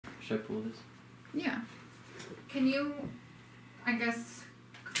Should I pull this? Yeah. Can you, I guess,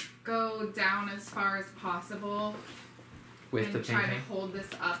 go down as far as possible With and the try painting? to hold this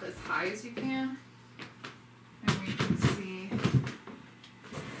up as high as you can? And we can see.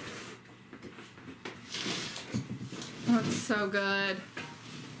 Oh, it's so good.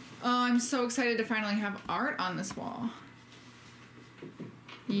 Oh, I'm so excited to finally have art on this wall.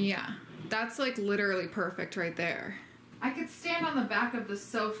 Yeah, that's like literally perfect right there. I could stand on the back of the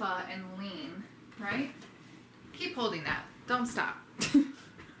sofa and lean, right? Keep holding that. Don't stop.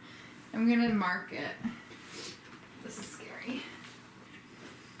 I'm gonna mark it. This is scary.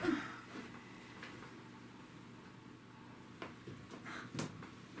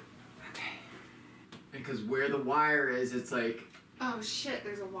 Okay. Because where the wire is, it's like, Oh shit,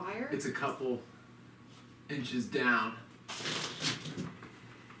 there's a wire? it's a couple inches down.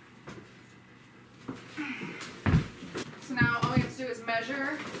 So now all we have to do is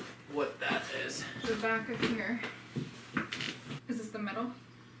measure What that is. the back of here. Is this the middle?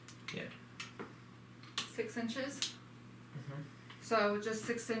 Yeah. 6 inches? So just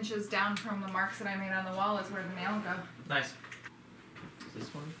 6 inches down from the marks that I made on the wall is where the nail go. Nice. Is this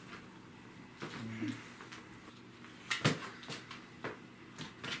one?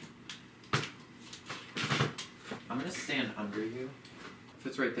 I'm gonna stand under you. If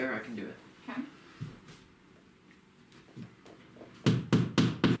it's right there, I can do it. Okay.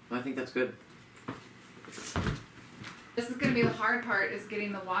 I think that's good. This is gonna be the hard part, is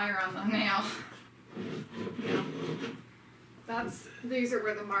getting the wire on the nail. Yeah. These are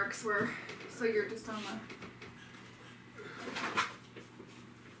where the marks were. So you're just on the...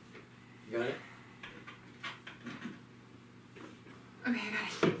 You got it? Okay, I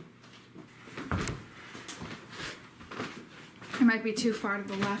got it. I might be too far to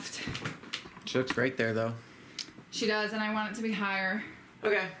the left. She looks great there, though. She does, and I want it to be higher.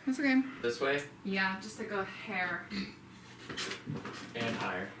 Okay. That's okay. This way Yeah, just like a hair. and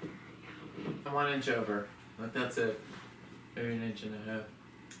higher. I'm 1 inch over. Like, that's it. Maybe 1.5 inches.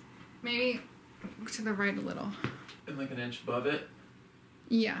 Maybe to the right a little. And like 1 inch above it.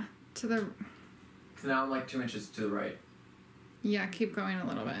 Yeah, to the... So now I'm like 2 inches to the right. Yeah, keep going a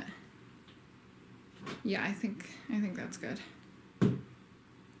little bit. Yeah, I think that's good.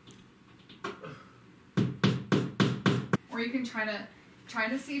 Or you can try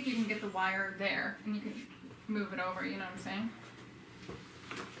to see if you can get the wire there, and you can move it over. You know what I'm saying?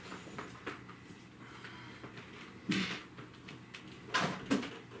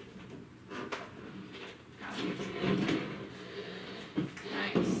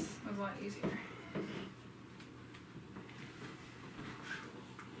 Nice. That was a lot easier.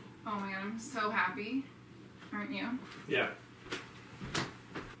 Oh my god, I'm so happy. Aren't you? Yeah.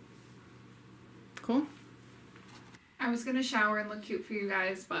 Cool. I was gonna shower and look cute for you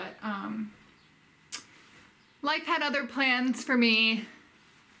guys, but life had other plans for me.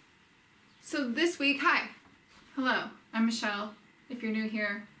 So this week, hi. Hello, I'm Michelle. If you're new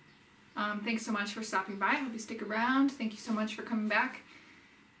here, thanks so much for stopping by. I hope you stick around. Thank you so much for coming back.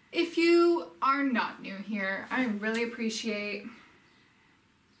 If you are not new here, I really appreciate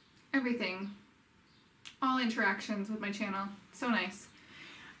everything. All interactions with my channel. So nice.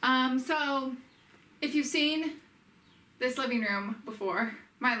 So if you've seen this living room before,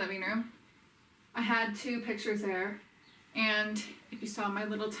 my living room, I had 2 pictures there. And if you saw my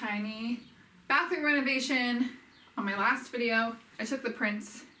little tiny bathroom renovation on my last video, I took the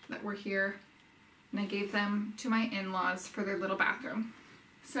prints that were here and I gave them to my in-laws for their little bathroom.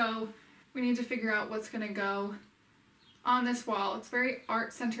 So we need to figure out what's gonna go on this wall. It's a very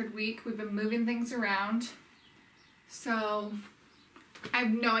art-centered week. We've been moving things around. So I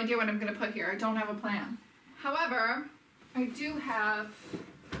have no idea what I'm gonna put here. I don't have a plan. However, I do have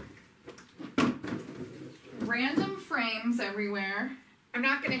random frames everywhere. I'm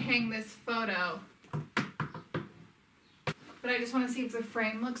not gonna hang this photo, but I just wanna see if the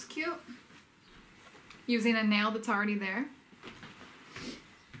frame looks cute. Using a nail that's already there.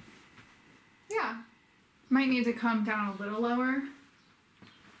 Yeah. Might need to come down a little lower.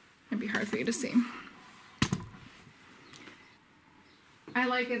 It'd be hard for you to see. I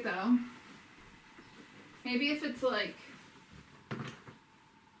like it though. Maybe if it's like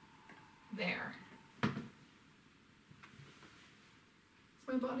there. Is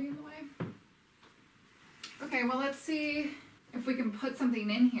my body in the way? Okay, well let's see if we can put something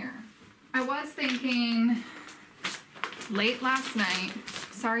in here. I was thinking late last night,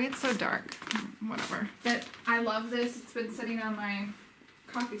 sorry it's so dark, whatever, that I love this. It's been sitting on my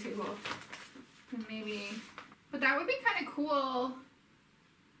coffee table. And maybe, but that would be kind of cool.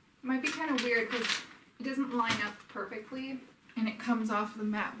 It might be kind of weird because it doesn't line up perfectly and it comes off the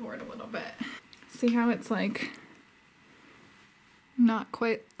mat board a little bit. See how it's like not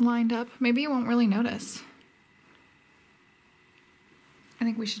quite lined up? Maybe you won't really notice. I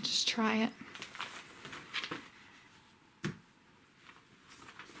think we should just try it.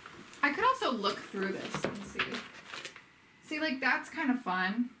 I could also look through this and see. See, like, that's kind of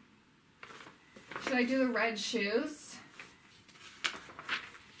fun. Should I do the red shoes?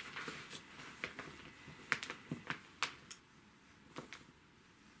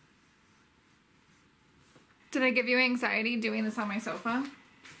 Did I give you anxiety doing this on my sofa?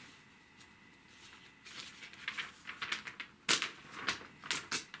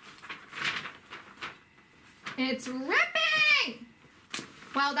 It's ripping!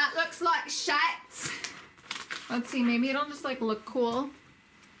 Well, that looks like shit. Let's see, maybe it'll just like look cool.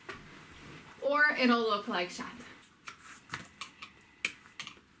 Or it'll look like shit.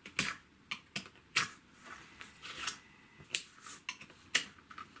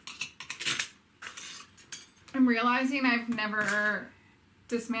 I'm realizing I've never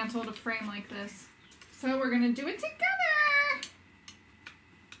dismantled a frame like this. So we're gonna do it together.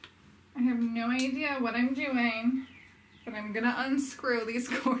 I have no idea what I'm doing, but I'm gonna unscrew these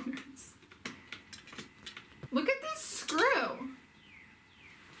corners. Look at this screw.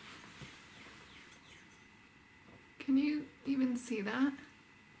 Can you even see that?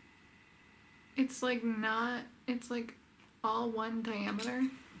 It's like not, it's like all one diameter.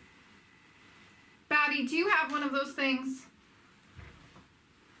 Batty, do you have one of those things?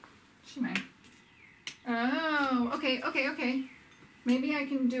 She might. Oh, okay. Maybe I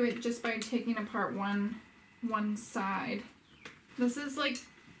can do it just by taking apart one side. This is like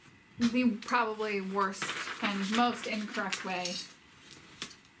the probably worst and most incorrect way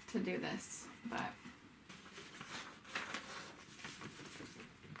to do this, but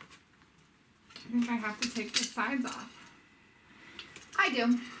I think I have to take the sides off. I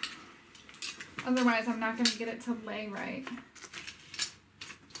do. Otherwise, I'm not going to get it to lay right.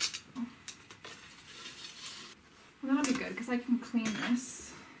 Well, that'll be good because I can clean this.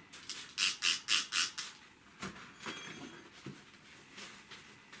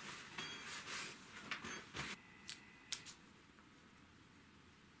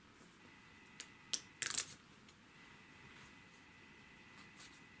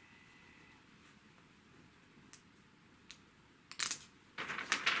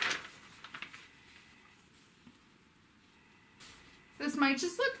 This might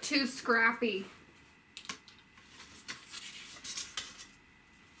just look too scrappy.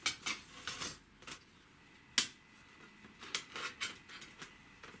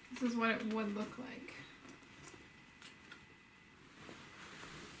 This is what it would look like.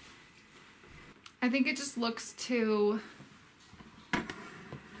 I think it just looks too,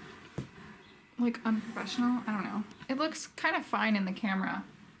 like, unprofessional. I don't know. It looks kind of fine in the camera,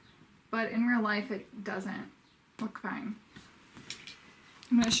 but in real life it doesn't look fine.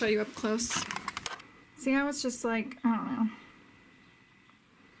 I'm gonna show you up close. See how it's just like, I don't know.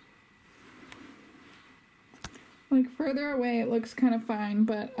 Like further away it looks kind of fine,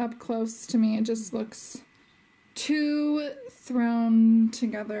 but up close to me it just looks too thrown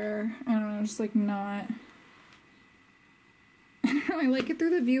together. I don't know, just like not. I don't know, I like it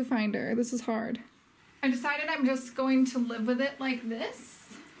through the viewfinder. This is hard. I decided I'm just going to live with it like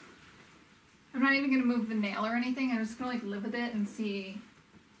this. I'm not even gonna move the nail or anything. I'm just gonna like live with it and see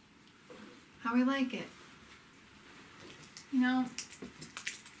how I like it. You know,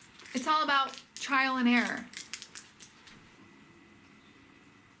 it's all about trial and error.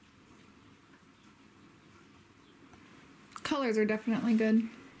 Colors are definitely good.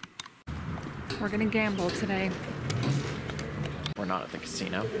 We're gonna gamble today. We're not at the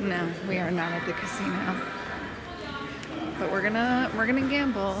casino. No, we are not at the casino. But we're gonna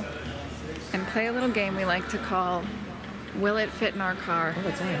gamble and play a little game we like to call Will It Fit in Our Car? Oh,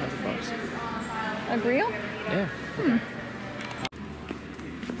 that's only $100. Agree? Yeah.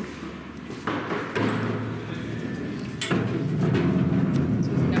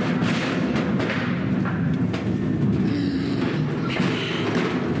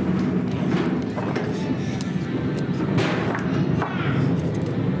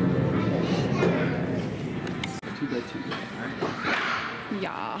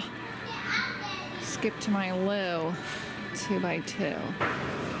 Yeah. Skip to my low 2x2.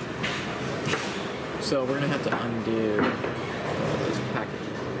 So we're gonna have to undo this package.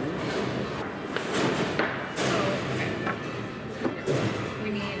 We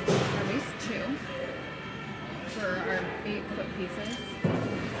need at least 2 for our 8-foot pieces.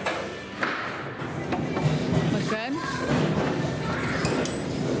 Look good?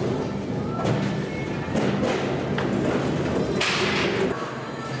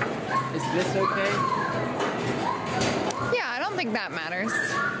 this okay? Yeah, I don't think that matters.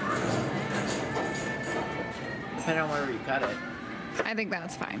 Depending on where you cut it. I think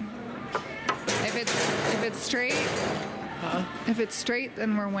that's fine. If it's straight, Huh? if it's straight,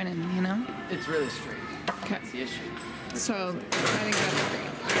 then we're winning, you know? It's really straight. Okay. That's the issue. So I think that's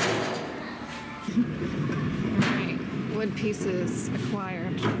great. Right. Wood pieces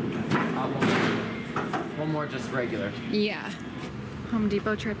acquired. One more just regular. Yeah. Home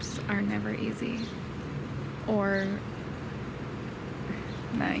Depot trips are never easy. Or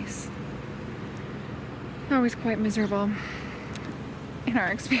nice. Always quite miserable in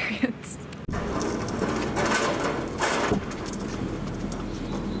our experience.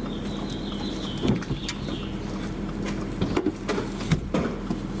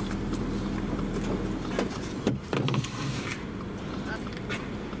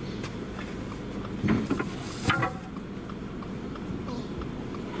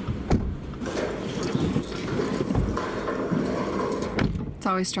 It's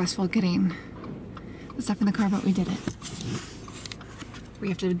always stressful getting the stuff in the car, but we did it. We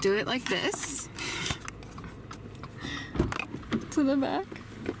have to do it like this. To the back.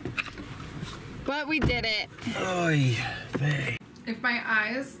 But we did it. Oy vey. If my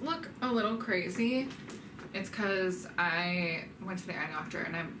eyes look a little crazy, it's because I went to the eye doctor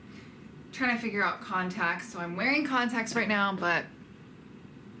and I'm trying to figure out contacts. So I'm wearing contacts right now, but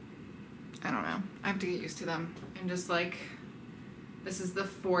I don't know. I have to get used to them. I'm just like, this is the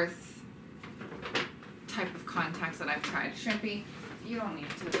 4th type of contacts that I've tried. Shrimpy, you don't need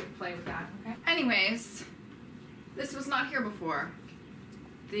to play with that, okay? Anyways, this was not here before.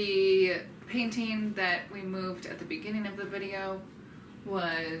 The painting that we moved at the beginning of the video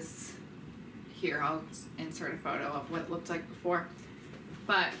was here. I'll insert a photo of what it looked like before.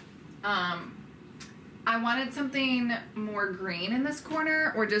 But I wanted something more green in this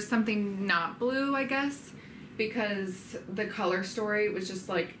corner, or just something not blue, I guess, because the color story was just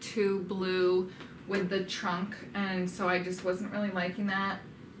like too blue with the trunk, and so I just wasn't really liking that.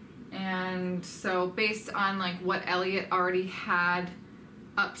 And so based on like what Elliot already had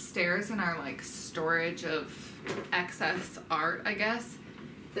upstairs in our like storage of excess art, I guess,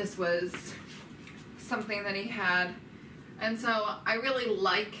 this was something that he had. And so I really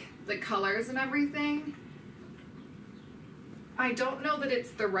like the colors and everything. I don't know that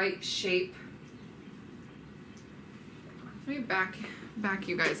it's the right shape. Let me back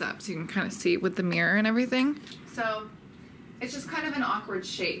you guys up so you can kind of see with the mirror and everything. So it's just kind of an awkward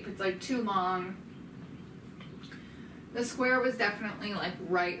shape. It's like too long. The square was definitely like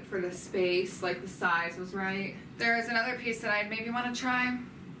right for the space, like the size was right. There is another piece that I'd maybe want to try.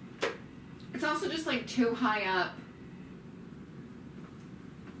 It's also just like too high up.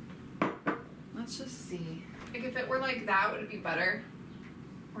 Let's just see. Like if it were like that, would it be better?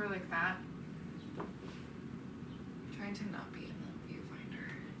 Or like that? I'm trying to not be in the viewfinder.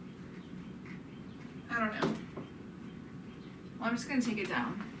 I don't know. Well, I'm just gonna take it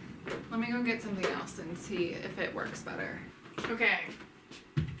down. Let me go get something else and see if it works better. Okay.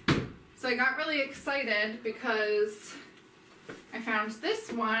 So I got really excited because I found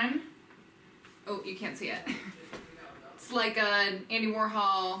this one. Oh, you can't see it. It's like an Andy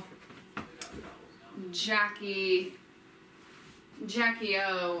Warhol Jackie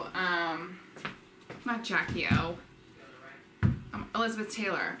O, not Jackie O, Elizabeth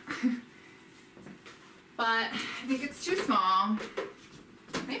Taylor. But I think it's too small.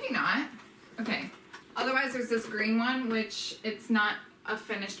 Maybe not. Okay. Otherwise, there's this green one, which it's not a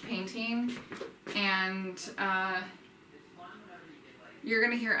finished painting. And you're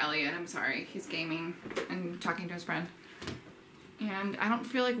gonna hear Elliot. I'm sorry. He's gaming and talking to his friend. And I don't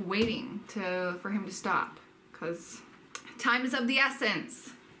feel like waiting for him to stop, because time is of the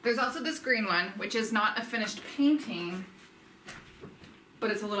essence. There's also this green one, which is not a finished painting,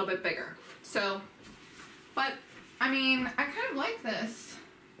 but it's a little bit bigger. So, but I mean, I kind of like this.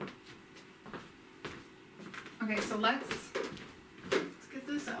 Okay, so let's get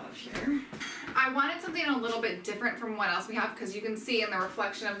this out of here. I wanted something a little bit different from what else we have, because you can see in the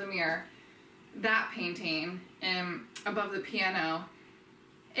reflection of the mirror, that painting above the piano,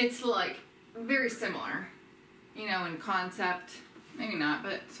 it's like very similar, you know, in concept, maybe not,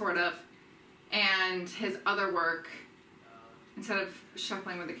 but sort of. And his other work, instead of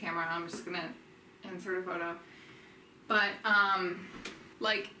shuffling with the camera, I'm just gonna insert a photo. But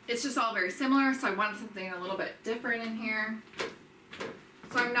like, it's just all very similar, so I wanted something a little bit different in here.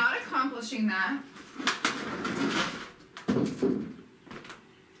 So I'm not accomplishing that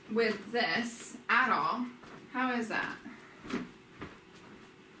with this at all. How is that?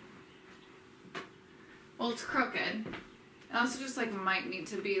 Well, it's crooked, It also just like might need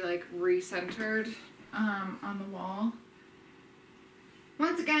to be like recentered on the wall.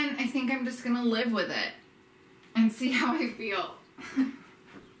 Once again, I think I'm just gonna live with it and see how I feel.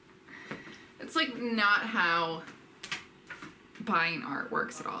 It's like not how buying art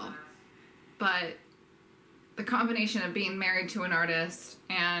works at all. But the combination of being married to an artist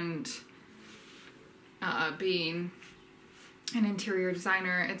and being an interior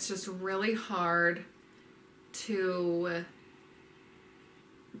designer, it's just really hard to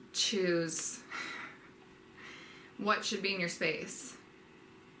choose what should be in your space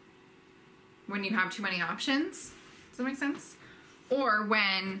when you have too many options. Does that make sense? Or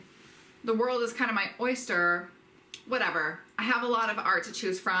when the world is kind of my oyster, whatever. I have a lot of art to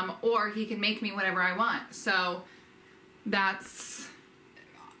choose from, or he can make me whatever I want. So that's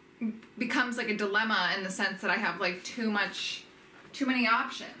becomes like a dilemma in the sense that I have like too many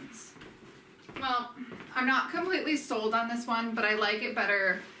options. Well, I'm not completely sold on this one, but I like it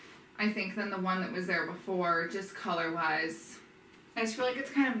better, I think, than the one that was there before, just color-wise. I just feel like it's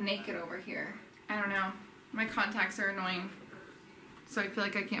kind of naked over here. I don't know. My contacts are annoying, so I feel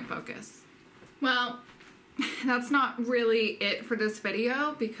like I can't focus. Well, that's not really it for this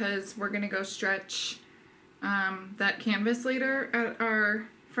video because we're gonna go stretch that canvas later at our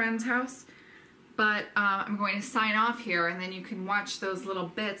friend's house. But I'm going to sign off here, and then you can watch those little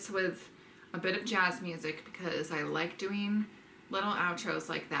bits with a bit of jazz music because I like doing little outros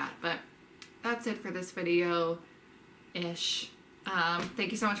like that. But that's it for this video-ish.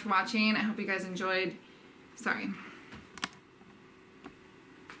 Thank you so much for watching. I hope you guys enjoyed. Sorry.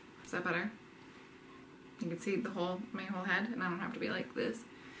 Is that better? You can see my whole head, and I don't have to be like this.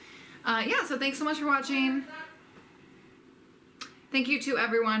 Yeah, so thanks so much for watching. Thank you to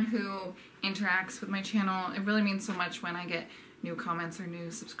everyone who interacts with my channel. It really means so much when I get new comments or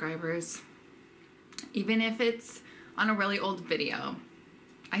new subscribers. Even if it's on a really old video.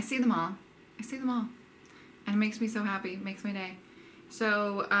 I see them all. I see them all. And it makes me so happy. It makes my day.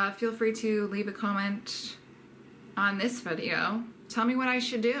 So feel free to leave a comment on this video. Tell me what I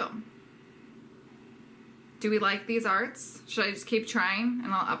should do. Do we like these arts? Should I just keep trying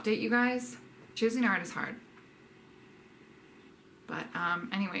and I'll update you guys? Choosing art is hard. But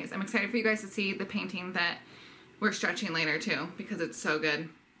anyways, I'm excited for you guys to see the painting that we're stretching later too, because it's so good.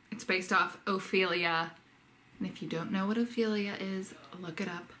 It's based off Ophelia. And if you don't know what Ophelia is, look it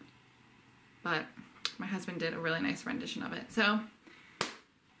up. But my husband did a really nice rendition of it. So,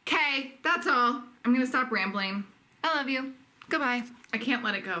 okay, that's all. I'm gonna stop rambling. I love you. Goodbye. I can't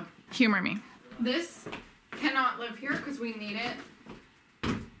let it go. Humor me. This cannot live here because we need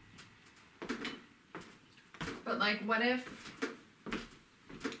it. But like, what if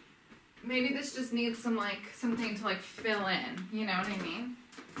maybe this just needs some like something to like fill in, you know what I mean?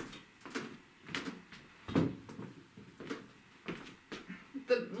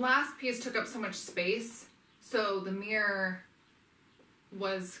 The last piece took up so much space, so the mirror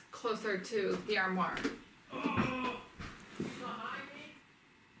was closer to the armoire.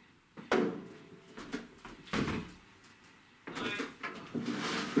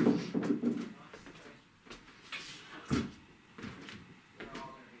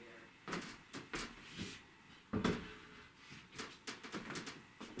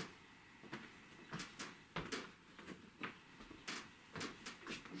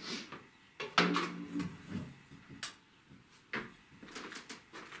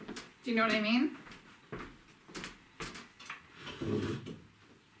 Do you know what I mean?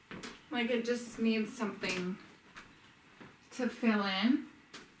 Like it just needs something to fill in.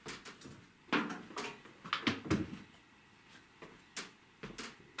 I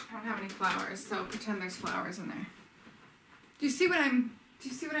don't have any flowers, so pretend there's flowers in there. Do you see what I'm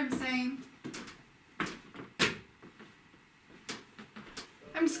saying?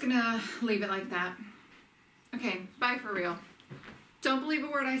 I'm just gonna leave it like that. Okay, bye for real. Don't believe a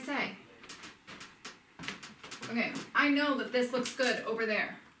word I say. Okay, I know that this looks good over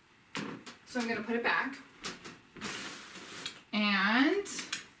there. So I'm gonna put it back. And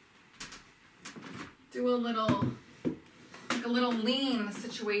do a little lean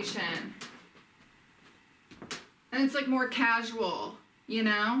situation. And it's like more casual, you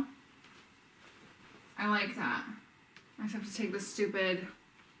know? I like that. I just have to take this stupid,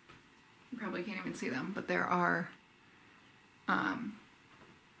 you probably can't even see them, but there are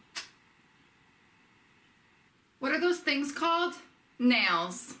what are those things called?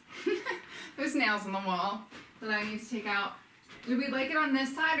 Nails. There's nails on the wall that I need to take out. Do we like it on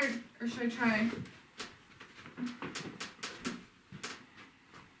this side or should I try?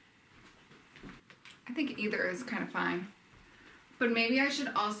 I think either is kind of fine. But maybe I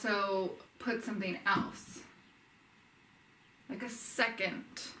should also put something else. like a second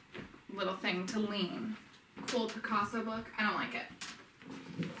little thing to lean. Cool Picasso book. I don't like it.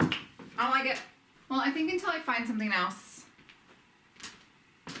 I don't like it. Well, I think until I find something else,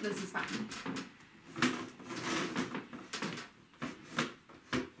 this is fine.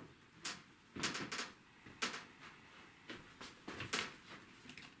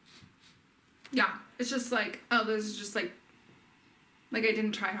 Yeah, it's just like, oh, this is just like I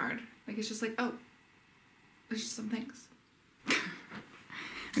didn't try hard. Like, it's just like, oh, there's just some things.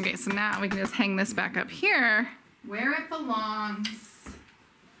 Okay, so now we can just hang this back up here where it belongs.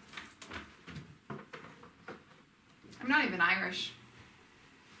 I'm not even Irish.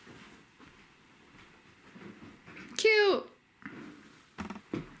 Cute.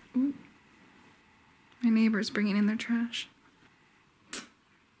 Ooh. My neighbor's bringing in their trash.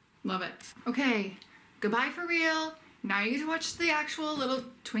 Love it. Okay, goodbye for real. Now you get to watch the actual little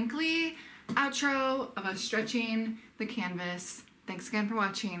twinkly outro of us stretching the canvas. Thanks again for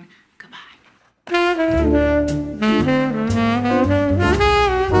watching. Goodbye.